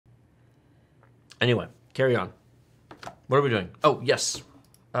Anyway, carry on. What are we doing? Oh, yes.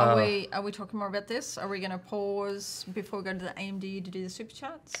 Are we talking more about this? Are we going to pause before we go to the AMD to do the super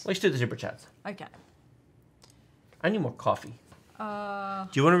chats? Let's do the super chats. Okay. I need more coffee. Do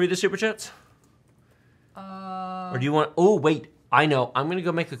you want to read the super chats? Or do you want... Oh, wait. I know. I'm going to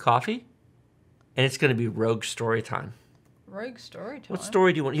go make a coffee, and it's going to be Rogue story time. Rogue story time? What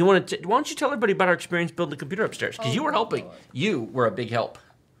story do you want? Why don't you tell everybody about our experience building the computer upstairs? Because you were helping. God. You were a big help.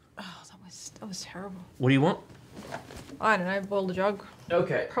 Oh, that was terrible. What do you want? I don't know. Boil the jug.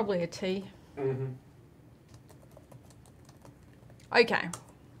 Okay. Probably a tea. Mm-hmm. Okay.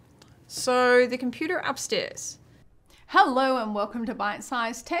 So, the computer upstairs. Hello and welcome to Byte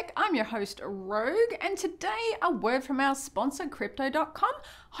Size Tech. I'm your host, Rogue, and today a word from our sponsor, Crypto.com,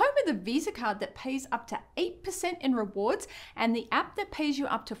 home of the Visa card that pays up to 8% in rewards and the app that pays you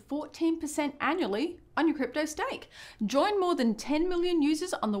up to 14% annually on your crypto stake. Join more than 10 million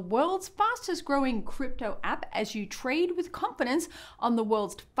users on the world's fastest growing crypto app as you trade with confidence on the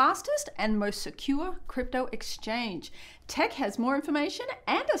world's fastest and most secure crypto exchange. Tech has more information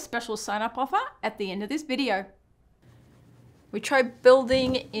and a special sign-up offer at the end of this video. We tried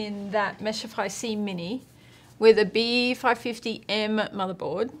building in that Meshify C Mini with a B550M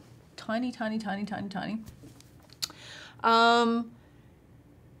motherboard. Tiny, tiny, tiny, tiny, tiny.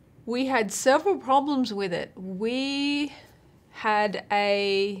 We had several problems with it. We had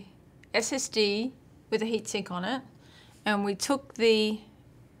a SSD with a heatsink on it, and we took the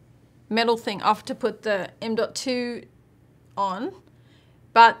metal thing off to put the M.2 on,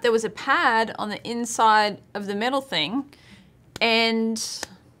 but there was a pad on the inside of the metal thing, and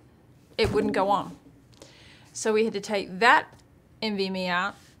it wouldn't go on. So we had to take that NVMe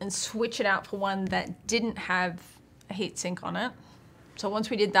out and switch it out for one that didn't have a heatsink on it. So once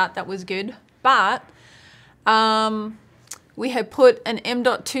we did that, that was good. But we had put an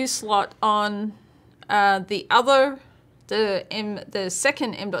M.2 slot on the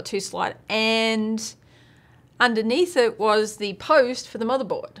second M.2 slot, and underneath it was the post for the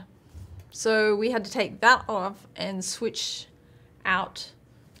motherboard. So we had to take that off and switch out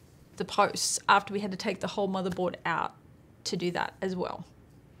the posts after we had to take the whole motherboard out to do that as well.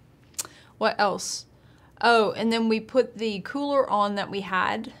 What else? Oh, and then we put the cooler on that we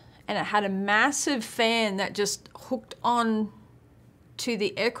had, and it had a massive fan that just hooked on to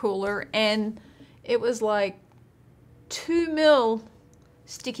the air cooler, and it was like 2 mil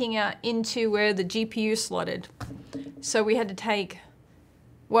sticking out into where the GPU slotted. So we had to take,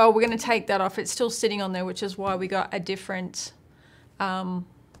 well, we're going to take that off. It's still sitting on there, which is why we got a different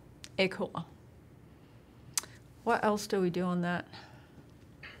air cooler. What else do we do on that?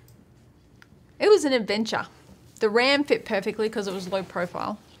 It was an adventure. The RAM fit perfectly because it was low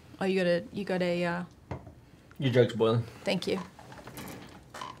profile. Oh, you got a. Your jug's boiling. Thank you.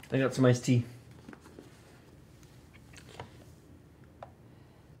 I got some iced tea.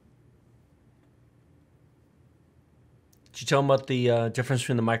 Did you tell them about the difference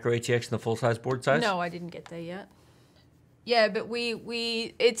between the micro ATX and the full size board size? No, I didn't get there yet. Yeah, but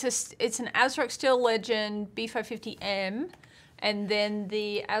it's an ASRock Steel Legend B550M, and then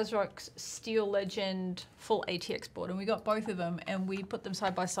the ASRock Steel Legend full ATX board, and we got both of them, and we put them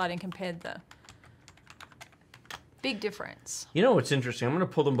side by side and compared the big difference. You know what's interesting? I'm going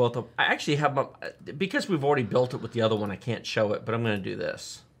to pull them both up. I actually have my, because we've already built it with the other one, I can't show it, but I'm going to do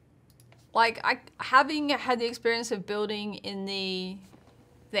this. Like, having had the experience of building in the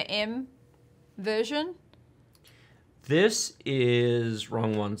M version. This is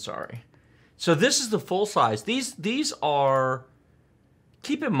wrong one, sorry. So this is the full size. These are,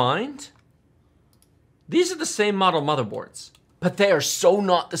 keep in mind, these are the same model motherboards, but they are so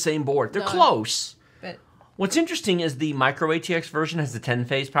not the same board. They're close. But what's interesting is the micro ATX version has the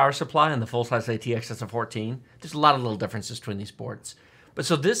 10-phase power supply and the full-size ATX has a 14. There's a lot of little differences between these boards. But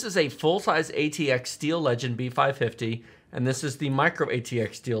so this is a full-size ATX Steel Legend B550, and this is the micro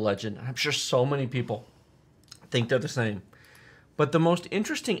ATX Steel Legend. I'm sure so many people think they're the same. But the most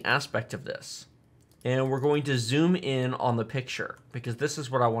interesting aspect of this, and we're going to zoom in on the picture because this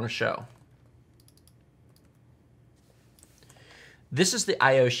is what I want to show. This is the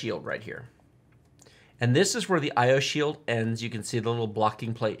IO shield right here. And this is where the IO shield ends. You can see the little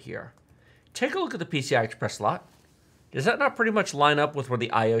blocking plate here. Take a look at the PCI Express slot. Does that not pretty much line up with where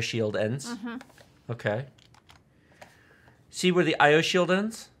the IO shield ends? Mm-hmm. Okay. See where the IO shield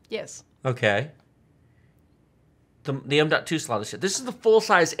ends? yes. Okay. The M.2 slot is here. This is the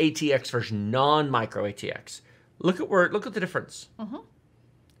full-size ATX version, non-micro ATX. Look at the difference. Mm-hmm.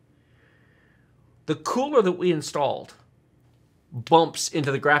 The cooler that we installed bumps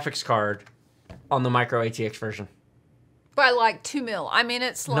into the graphics card on the micro ATX version. By like 2 mil. I mean,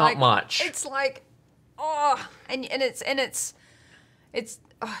 it's like... Not much. It's like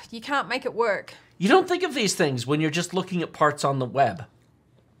you can't make it work. You don't think of these things when you're just looking at parts on the web.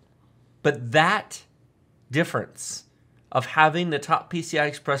 But that difference of having the top PCI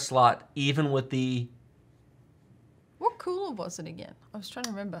Express slot, even with the... What cooler was it again? I was trying to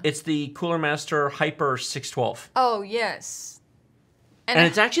remember. It's the Cooler Master Hyper 612. Oh, yes. And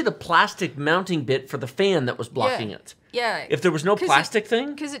it's actually the plastic mounting bit for the fan that was blocking it. Yeah. If there was no plastic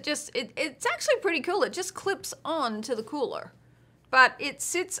thing... Because it's actually pretty cool. It just clips on to the cooler. But it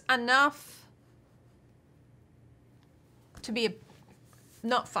sits enough to be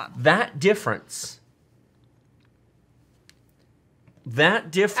not fun. That difference...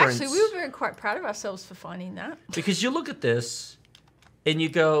 Actually, we were very quite proud of ourselves for finding that. Because you look at this and you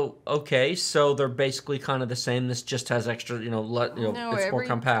go, okay, so they're basically kind of the same. This just has extra, it's more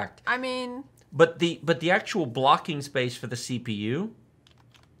compact. I mean... But the actual blocking space for the CPU,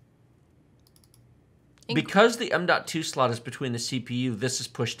 because the M.2 slot is between the CPU, this is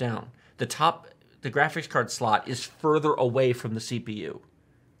pushed down. The graphics card slot is further away from the CPU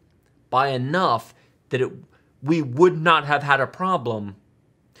by enough that we would not have had a problem.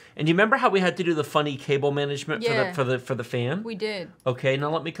 And you remember how we had to do the funny cable management for the fan? We did. Okay, now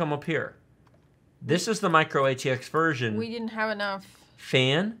let me come up here. This is the micro ATX version. We didn't have enough.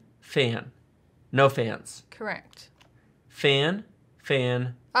 Fan. No fans. Correct. Fan.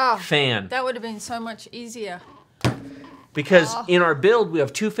 Fan. That would have been so much easier. Because in our build, we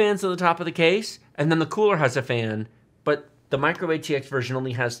have 2 fans at the top of the case, and then the cooler has a fan, but the micro ATX version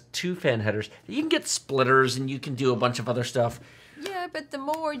only has 2 fan headers. You can get splitters, and you can do a bunch of other stuff. Yeah, but the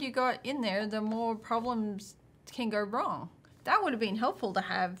more you got in there, the more problems can go wrong. That would have been helpful to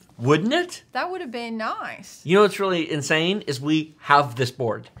have. Wouldn't it? That would have been nice. You know what's really insane is we have this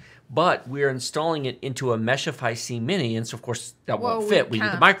board, but we're installing it into a Meshify C Mini, and so of course that won't fit. We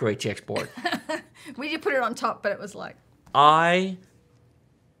need the micro ATX board. We did put it on top, but it was like... I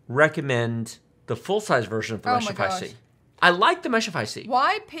recommend the full-size version of the Meshify C. I like the Meshify C.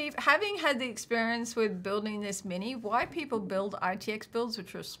 Having had the experience with building this Mini, why people build ITX builds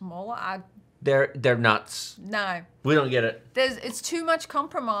which are smaller? They're nuts. No. We don't get it. It's too much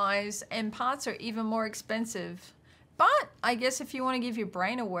compromise, and parts are even more expensive. But I guess if you want to give your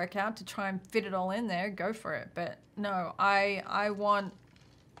brain a workout to try and fit it all in there, go for it. But no, I want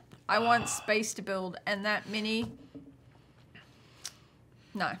space to build, and that Mini,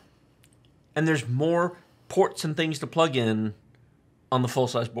 no. And there's more ports and things to plug in on the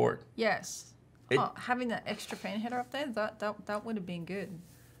full-size board. Yes. Having that extra fan header up there, that would have been good.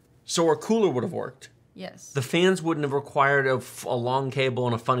 So our cooler would have worked. Yes. The fans wouldn't have required a long cable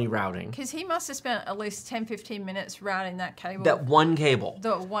and a funny routing. Because he must have spent at least 10-15 minutes routing that cable. That one cable.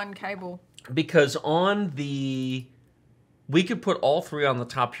 The one cable. Because we could put all 3 on the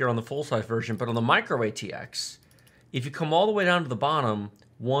top here on the full-size version, but on the micro ATX, if you come all the way down to the bottom,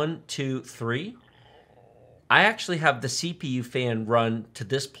 1, 2, 3, I actually have the CPU fan run to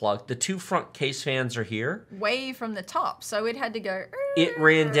this plug. The 2 front case fans are here. Way from the top, so it had to go... It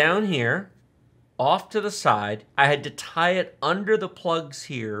ran down here, off to the side. I had to tie it under the plugs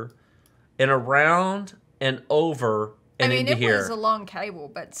here, and around and over and into here. It was a long cable,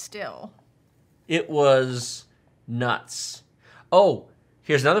 but still. It was nuts. Oh,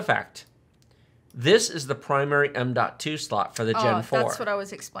 here's another fact. This is the primary M.2 slot for the Gen 4. That's what I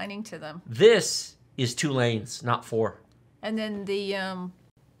was explaining to them. This is 2 lanes, not 4. And then the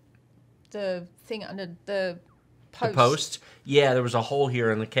thing under the post. The post? Yeah, there was a hole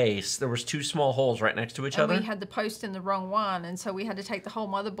here in the case. There was 2 small holes right next to each other. We had the post in the wrong one, and so we had to take the whole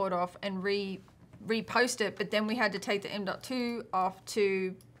motherboard off and repost it, but then we had to take the M.2 off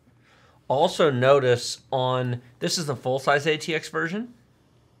to... Also notice this is the full-size ATX version,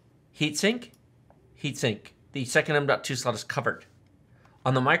 heatsink. The second M.2 slot is covered.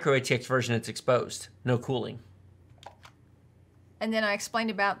 On the micro ATX version, it's exposed. No cooling. And then I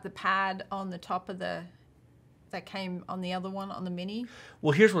explained about the pad on the top of that came on the other one, on the Mini.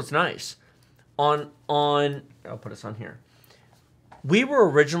 Well, here's what's nice. I'll put us on here. We were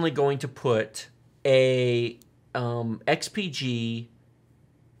originally going to put a XPG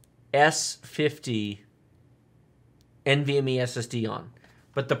S50 NVMe SSD on.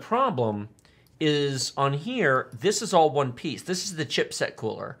 But the problem is on here, this is all one piece. This is the chipset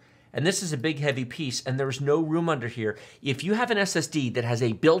cooler. And this is a big heavy piece, and there's no room under here. If you have an SSD that has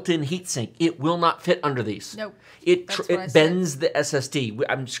a built-in heatsink, it will not fit under these. Nope. It bends the SSD.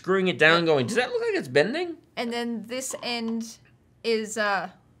 I'm screwing it down going, does that look like it's bending? And then this end is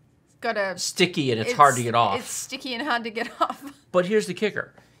got a... Sticky, and it's hard to get off. It's sticky and hard to get off. But here's the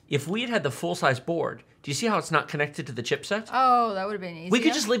kicker. if we had the full-size board, do you see how it's not connected to the chipset? Oh, that would have been easier. We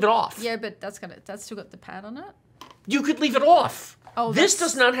could just leave it off. Yeah, but that's still got the pad on it. You could leave it off. Oh, this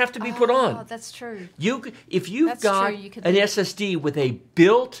does not have to be put on. Oh, that's true. If you've That's got true, you could an leave it. SSD with a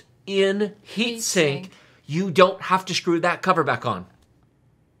built-in heatsink, you don't have to screw that cover back on.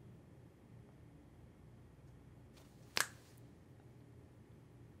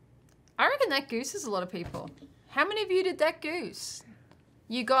 I reckon that gooses a lot of people. How many of you did that goose?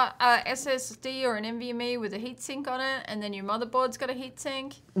 You got a SSD or an NVMe with a heatsink on it, and then your motherboard's got a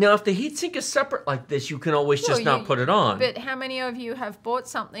heatsink. Now, if the heatsink is separate like this, you can always just not put it on. But how many of you have bought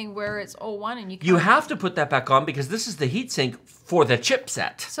something where it's all one and you can't? You have to put that back on because this is the heatsink for the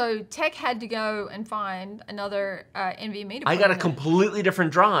chipset. So Tech had to go and find another NVMe to put I got a in there. completely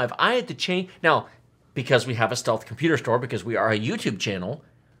different drive. I had to change. Now, because we have a stealth computer store, because we are a YouTube channel,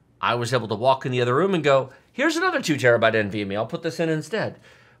 I was able to walk in the other room and go, here's another 2 terabyte NVMe. I'll put this in instead.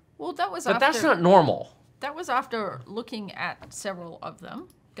 Well, that was But after, that's not normal. That was after looking at several of them,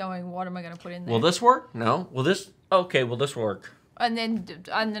 going, what am I going to put in there? Will this work? No. Will this? Okay, will this work? And then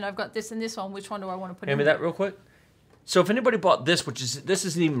I've got this and this one. Which one do I want to put in? Hand me there? that real quick. So if anybody bought this, this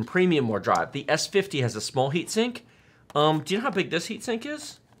isn't even premium more drive. The S50 has a small heatsink. Do you know how big this heatsink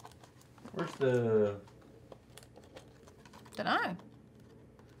is? Where's the... Don't know.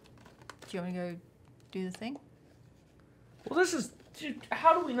 Do you want to go do the thing? Well, this is... Dude,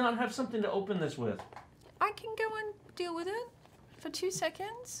 how do we not have something to open this with? I can go and deal with it for 2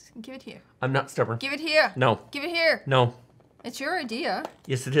 seconds. Give it here. I'm not stubborn. Give it here. No. Give it here. No. It's your idea.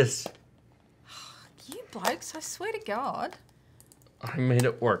 Yes, it is. You blokes, I swear to God. I made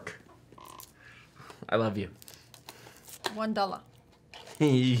it work. I love you. $1.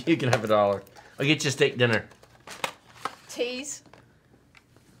 You can have $1. I'll get you a steak dinner. Tease.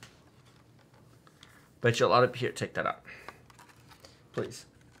 Bet you a lot of... Here, take that out. Please.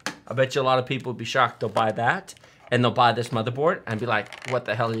 I bet you a lot of people would be shocked. They'll buy that, and they'll buy this motherboard, and be like, what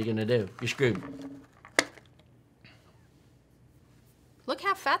the hell are you going to do? You're screwed. Look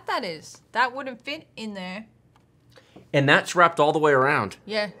how fat that is. That wouldn't fit in there. And that's wrapped all the way around.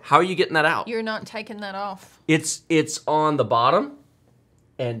 Yeah. How are you getting that out? You're not taking that off. It's on the bottom,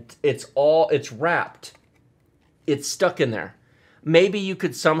 and it's wrapped. It's stuck in there. Maybe you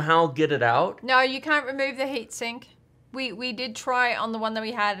could somehow get it out. No, you can't remove the heatsink. We did try on the one that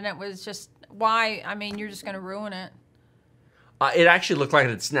we had, and it was just, why? I mean, you're just going to ruin it. It actually looked like it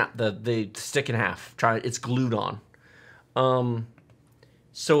had snapped the stick in half. It's glued on.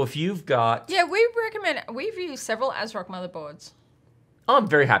 So if you've got... Yeah, we've used several ASRock motherboards. I'm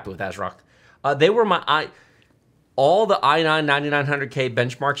very happy with ASRock. They were all the i9 9900K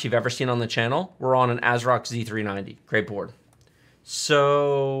benchmarks you've ever seen on the channel were on an ASRock Z390. Great board.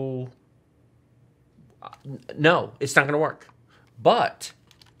 So... No, it's not going to work. But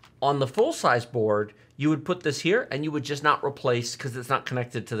on the full-size board, you would put this here, and you would just not replace, because it's not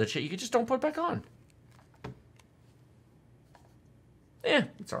connected to the chip. You could just don't put it back on. Yeah,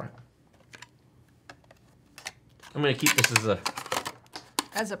 it's all right. I'm going to keep this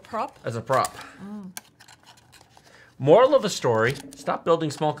As a prop? as a prop. Moral of the story, stop building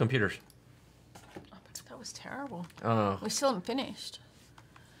small computers. Oh, that was terrible. Oh. We still haven't finished.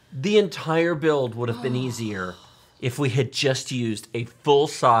 The entire build would have been easier if we had just used a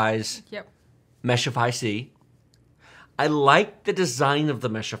full-size Yep. Meshify C. I like the design of the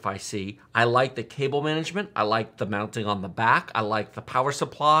Meshify C. I like the cable management. I like the mounting on the back. I like the power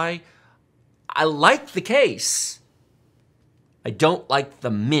supply. I like the case. I don't like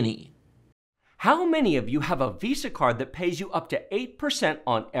the Mini. How many of you have a Visa card that pays you up to 8%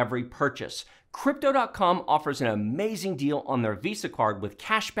 on every purchase? Crypto.com offers an amazing deal on their Visa card with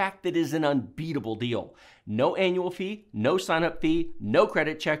cashback that is an unbeatable deal. No annual fee, no sign-up fee, no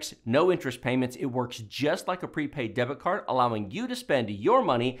credit checks, no interest payments. It works just like a prepaid debit card, allowing you to spend your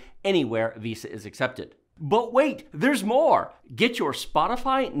money anywhere Visa is accepted. But wait, there's more! Get your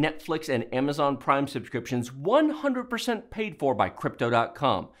Spotify, Netflix, and Amazon Prime subscriptions 100% paid for by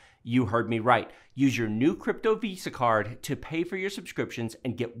Crypto.com. You heard me right. Use your new Crypto Visa card to pay for your subscriptions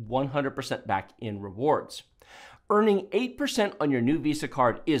and get 100% back in rewards. Earning 8% on your new Visa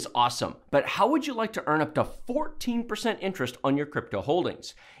card is awesome, but how would you like to earn up to 14% interest on your crypto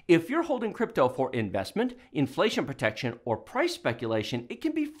holdings? If you're holding crypto for investment, inflation protection, or price speculation, it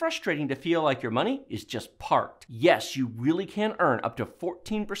can be frustrating to feel like your money is just parked. Yes, you really can earn up to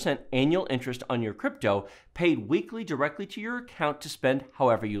 14% annual interest on your crypto, paid weekly directly to your account to spend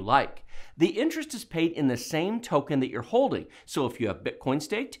however you like. The interest is paid in the same token that you're holding. So if you have Bitcoin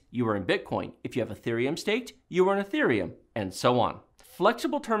staked, you earn Bitcoin. If you have Ethereum staked, you earn Ethereum, and so on.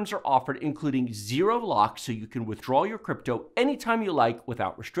 Flexible terms are offered, including zero lock, so you can withdraw your crypto anytime you like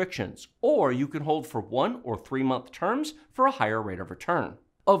without restrictions, or you can hold for 1 or 3 month terms for a higher rate of return.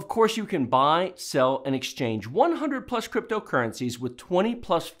 Of course, you can buy, sell, and exchange 100 plus cryptocurrencies with 20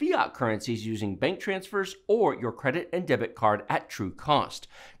 plus fiat currencies using bank transfers or your credit and debit card at true cost.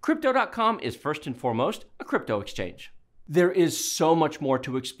 Crypto.com is first and foremost a crypto exchange. There is so much more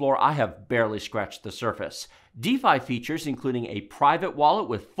to explore. I have barely scratched the surface. DeFi features including a private wallet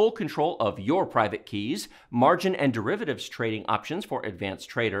with full control of your private keys, margin and derivatives trading options for advanced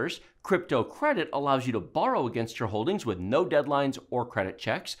traders. Crypto credit allows you to borrow against your holdings with no deadlines or credit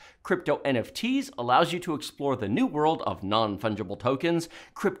checks. Crypto NFTs allows you to explore the new world of non-fungible tokens.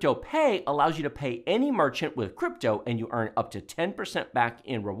 Crypto Pay allows you to pay any merchant with crypto and you earn up to 10% back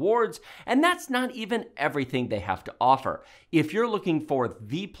in rewards. And that's not even everything they have to offer. If you're looking for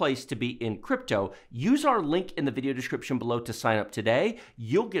the place to be in crypto, use our link in the video description below to sign up today.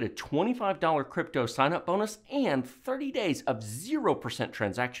 You'll get a $25 crypto sign-up bonus and 30 days of 0%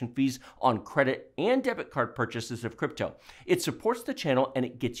 transaction fees on credit and debit card purchases of crypto. It supports the channel and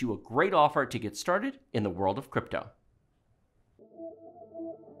it gets you a great offer to get started in the world of crypto.